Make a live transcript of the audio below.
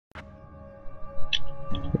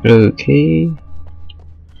Okay.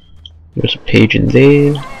 There's a page in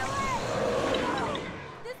there. This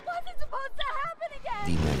wasn't supposed to happen again!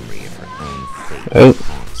 The memory of her own fate Oh.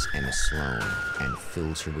 haunts Emma Sloan and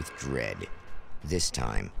fills her with dread. This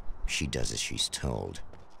time, she does as she's told.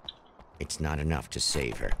 It's not enough to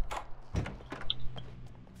save her.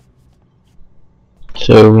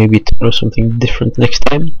 So maybe tell us something different next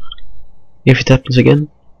time, if it happens again.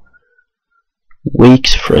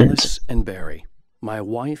 Wake's friends. Alice and Barry, my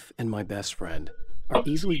wife and my best friend, are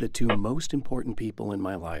easily the two most important people in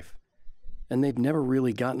my life, and they've never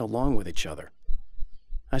really gotten along with each other.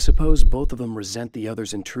 I suppose both of them resent the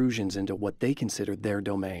other's intrusions into what they considered their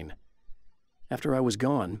domain. After I was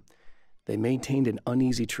gone, they maintained an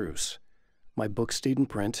uneasy truce. My book stayed in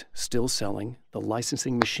print, still selling. The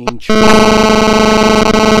licensing machine controlled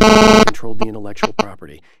the intellectual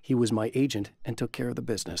property. He was my agent and took care of the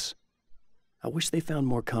business. I wish they found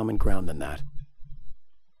more common ground than that.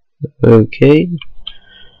 Okay.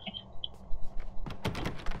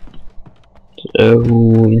 So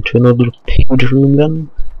into another page room then.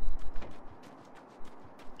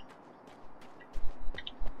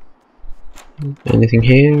 Anything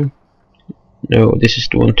here? No, this is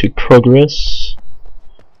the one to progress.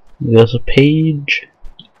 There's a page.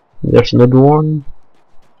 There's another one.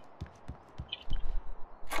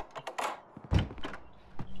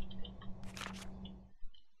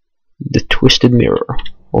 The Twisted Mirror.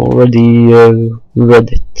 Already read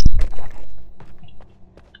it.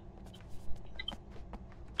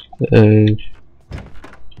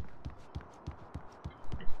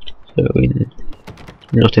 So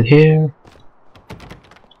not in here.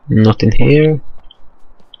 Not in here.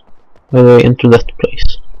 How do I enter that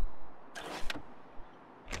place?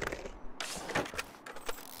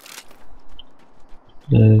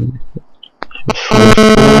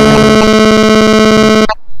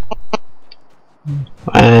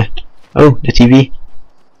 Oh, the TV.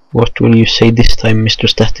 What will you say this time, Mr.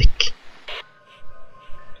 Static?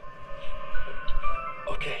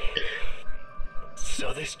 Okay,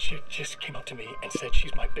 so this chick just came up to me and said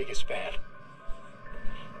she's my biggest fan.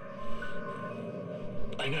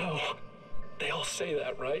 I know, they all say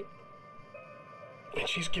that, right? And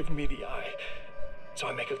she's giving me the eye, so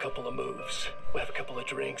I make a couple of moves, we have a couple of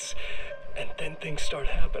drinks, and then things start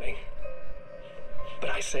happening. But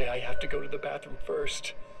I say I have to go to the bathroom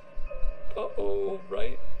first. Uh-oh,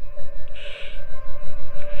 right?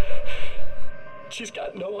 She's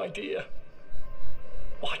got no idea.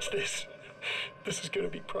 Watch this. This is gonna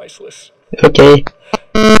be priceless. Okay.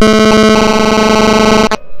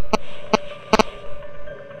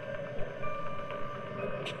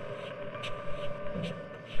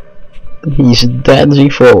 He's dancing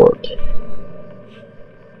forward.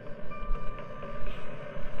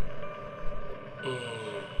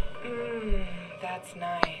 That's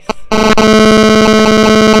nice.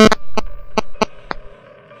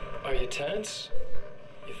 Are you tense?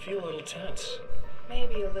 You feel a little tense.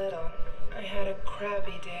 Maybe a little. I had a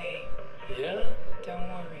crappy day. Yeah? Don't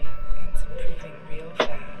worry, it's improving real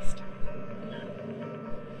fast.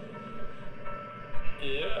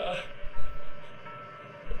 Yeah.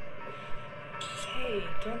 Hey,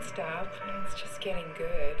 don't stop. It's just getting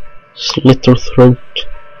good. Slit her throat.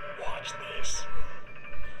 Watch this.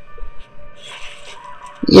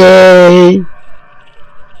 Yay!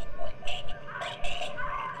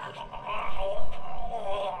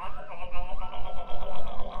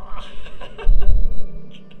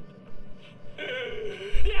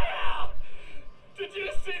 Yeah! Did you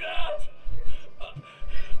see that?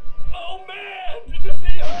 Oh man! Did you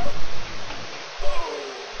see her?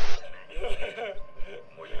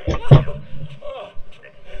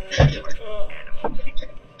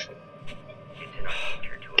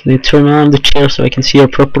 Can you turn around the chair so I can see her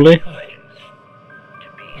properly? To be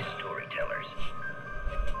storytellers,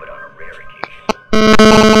 but on a rare occasion,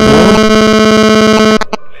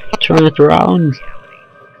 Turn it around. reality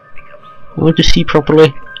becomes I want to see properly.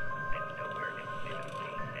 and nowhere as is.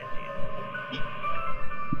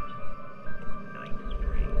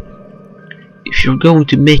 If you're going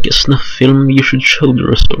to make a snuff film, you should show the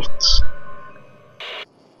results.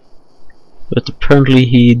 But apparently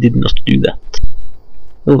he did not do that.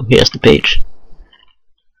 Oh, here's the page.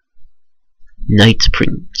 Night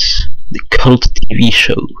Springs, the cult TV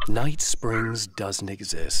show. Night Springs doesn't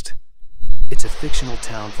exist. It's a fictional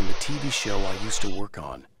town from the TV show I used to work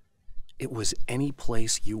on. It was Any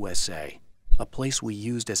Place USA, a place we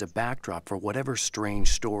used as a backdrop for whatever strange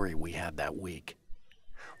story we had that week.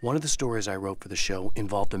 One of the stories I wrote for the show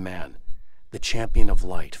involved a man, the champion of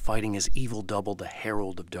light, fighting his evil double, the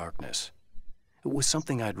Herald of Darkness. It was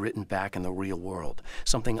something I'd written back in the real world,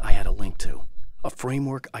 something I had a link to, a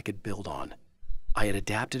framework I could build on. I had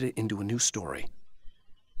adapted it into a new story.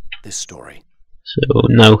 This story. So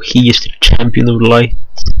now he is the champion of light,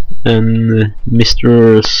 and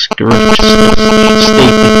Mr. Scratch statement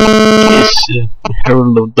is the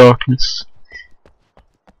herald of darkness.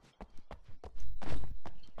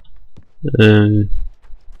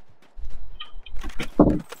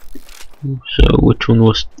 So which one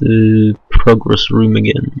was the progress room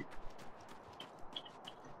again?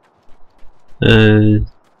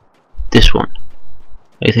 This one,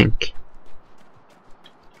 I think.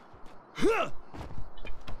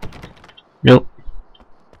 Nope,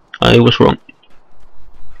 I was wrong.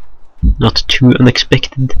 Not too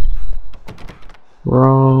unexpected.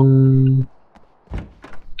 Wrong.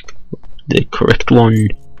 The correct one.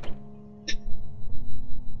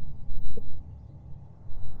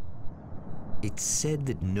 It's said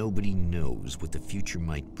that nobody knows what the future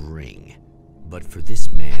might bring, but for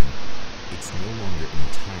this man, it's no longer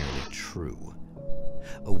entirely true.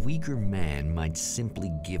 A weaker man might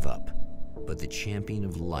simply give up, but the champion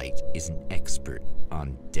of light is an expert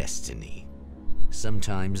on destiny.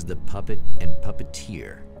 Sometimes the puppet and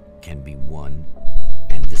puppeteer can be one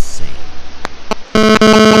and the same.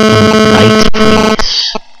 Right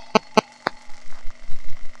place.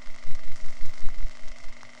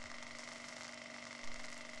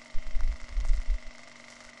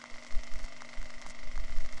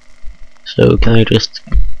 So can I just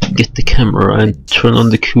get the camera and turn on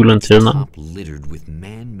the coolant here now? Top littered with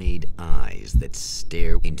man-made eyes that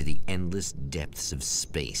stare into the endless depths of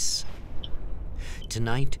space.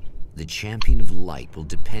 Tonight, the champion of light will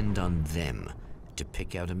depend on them to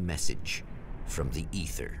pick out a message from the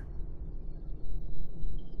ether.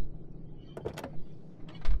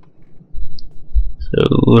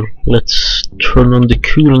 So let's turn on the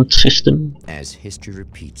coolant system. As history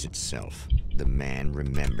repeats itself, the man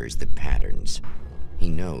remembers the patterns. He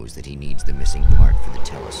knows that he needs the missing part for the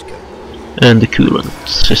telescope. And the coolant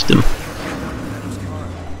system.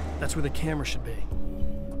 That's where the camera should be.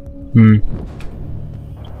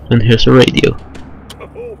 And here's a radio.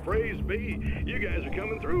 Oh, praise be. You guys are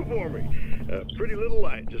coming through for me. A pretty little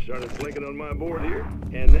light just started blinking on my board here,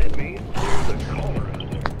 and that means there's a caller out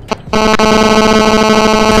there.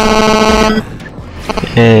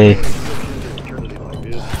 Hey.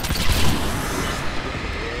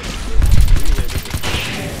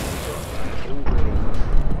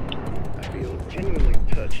 I feel genuinely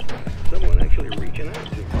touched by someone actually reaching out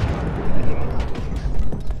to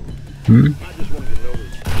me. I just wanted to know that.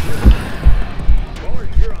 Caller,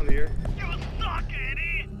 you're on the air. You suck,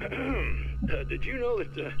 Eddie! Did you know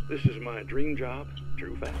that this is my dream job?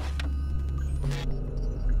 True fact.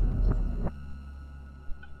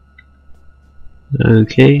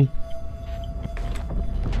 Okay.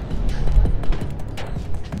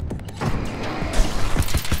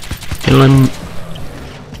 Ellen.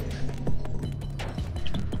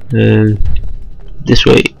 This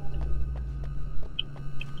way.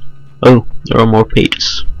 Oh, there are more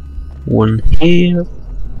pages. One here.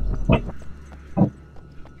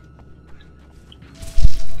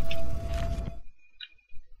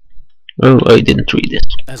 Oh, I didn't read it.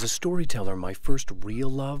 As a storyteller, my first real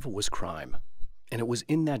love was crime. And it was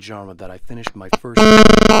in that genre that I finished my first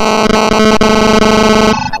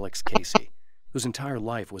Alex Casey, whose entire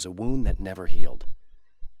life was a wound that never healed.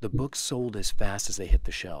 The books sold as fast as they hit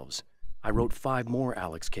the shelves. I wrote 5 more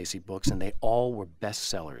Alex Casey books, and they all were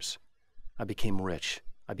bestsellers. I became rich.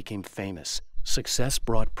 I became famous. Success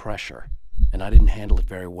brought pressure, and I didn't handle it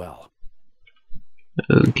very well.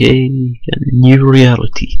 Okay, a new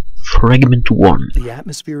reality. Fragment 1. The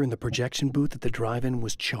atmosphere in the projection booth at the drive-in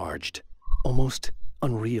was charged. Almost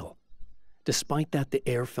unreal. Despite that, the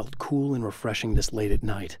air felt cool and refreshing this late at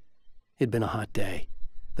night. It'd been a hot day.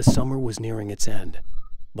 The summer was nearing its end,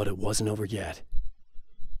 but it wasn't over yet.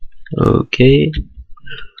 Okay.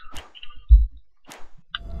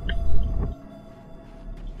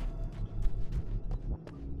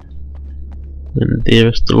 And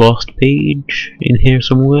there's the last page in here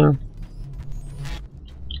somewhere.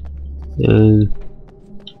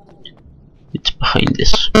 It's behind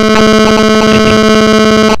this.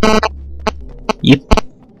 Yep.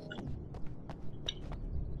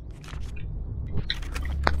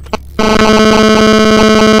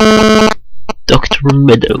 Dr.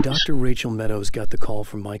 Meadows. Dr. Rachel Meadows got the call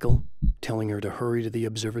from Michael, telling her to hurry to the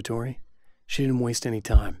observatory. She didn't waste any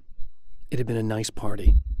time. It had been a nice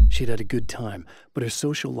party. She'd had a good time, but her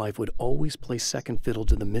social life would always play second fiddle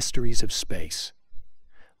to the mysteries of space.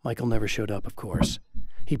 Michael never showed up, of course.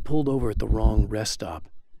 He pulled over at the wrong rest stop.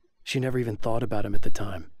 She never even thought about him at the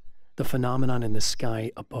time. The phenomenon in the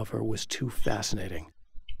sky above her was too fascinating.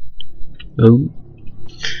 Oh.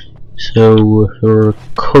 So her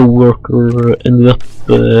co-worker ended up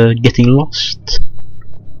getting lost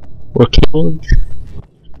or killed.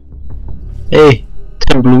 Hey,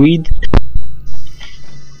 tumbleweed!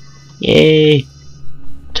 Yay!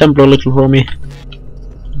 Tumble a little for me.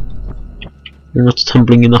 You're not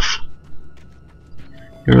tumbling enough.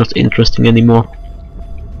 You're not interesting anymore.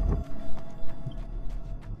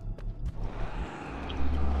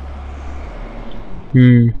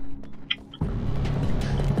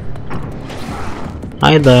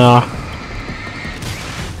 Hi there.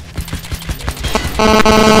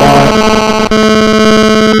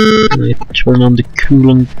 I turn on the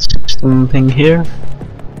coolant system thing here.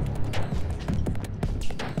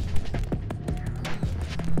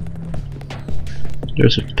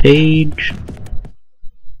 There's a page.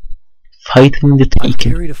 Fighting the I've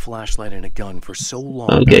Taken. carried a flashlight and a gun for so long.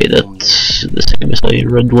 Okay, that's the same as I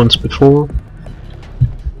read once before.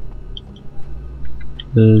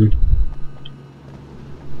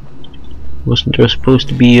 Wasn't there supposed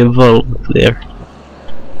to be a valve there?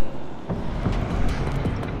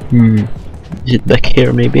 Is it back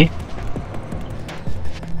here maybe?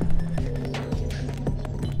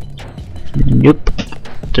 Nope.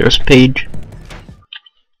 There's a page.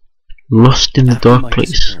 Lost in the After dark my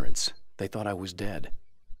place. disappearance, they thought I was dead.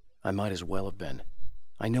 I might as well have been.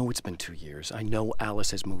 I know it's been 2 years. I know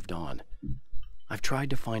Alice has moved on. I've tried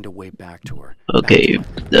to find a way back to her. Okay,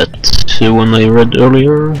 that's the one I read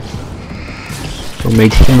earlier. Or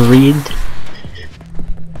made him read.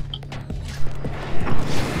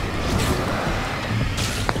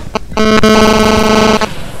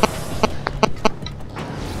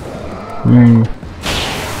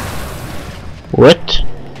 What?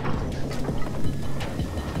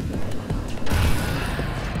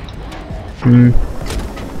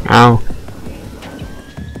 Ow.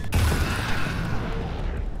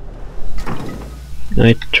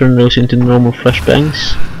 I turn those into normal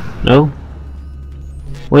flashbangs? No?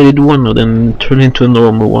 Why did one of them turn into a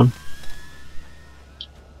normal one?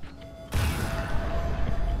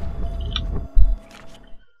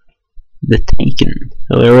 The Taken.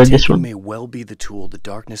 Have I read this one? May well be the tool the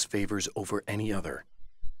darkness favors over any other.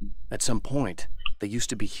 At some point, they used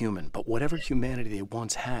to be human, but whatever humanity they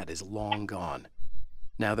once had is long gone.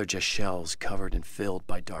 Now they're just shells covered and filled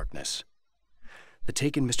by darkness. The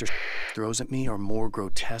Taken Mr. throws at me are more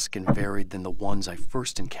grotesque and varied than the ones I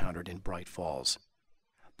first encountered in Bright Falls.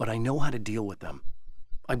 But I know how to deal with them.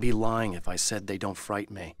 I'd be lying if I said they don't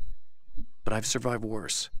frighten me. But I've survived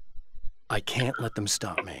worse. I can't let them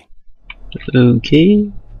stop me.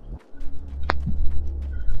 Okay.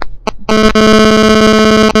 Get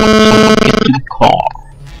to the car.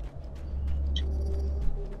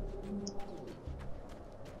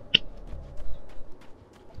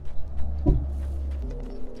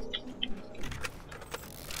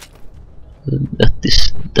 That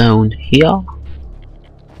is down here.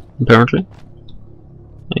 Apparently.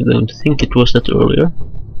 I don't think it was that earlier.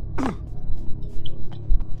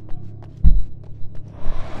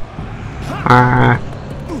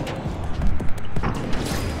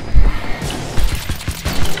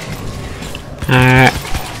 And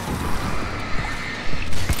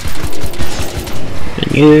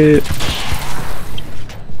you.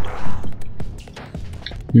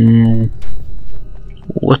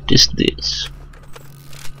 What is this?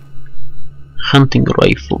 Hunting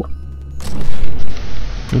rifle.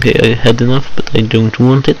 Okay, I had enough, but I don't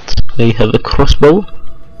want it. I have a crossbow.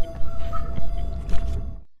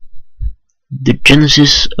 The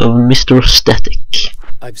Genesis of Mr. Static.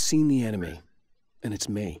 I've seen the enemy, and it's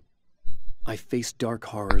me. I faced dark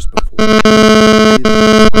horrors before.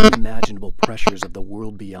 The unimaginable pressures of the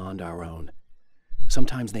world beyond our own.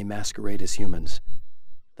 Sometimes they masquerade as humans.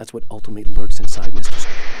 That's what ultimately lurks inside Mr.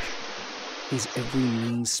 Strange. He's every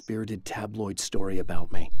mean-spirited tabloid story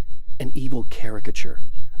about me. An evil caricature.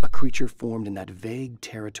 A creature formed in that vague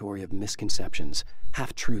territory of misconceptions,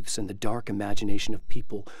 half-truths, and the dark imagination of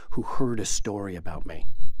people who heard a story about me.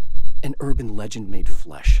 An urban legend made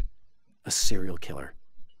flesh. A serial killer.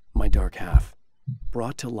 My dark half.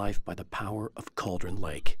 Brought to life by the power of Cauldron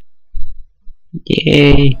Lake.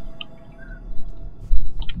 Yay!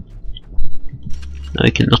 I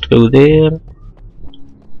cannot go there.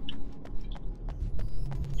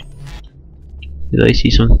 Did I see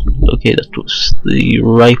some? Okay, that was the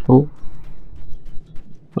rifle.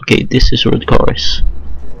 Okay, this is where the car is.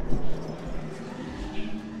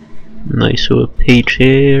 And I saw a page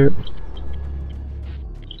here.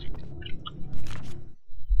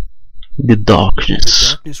 The darkness.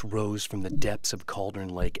 The darkness rose from the depths of Cauldron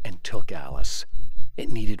Lake and took Alice. It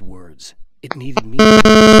needed words. It needed me.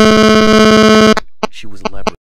 She was leveraged.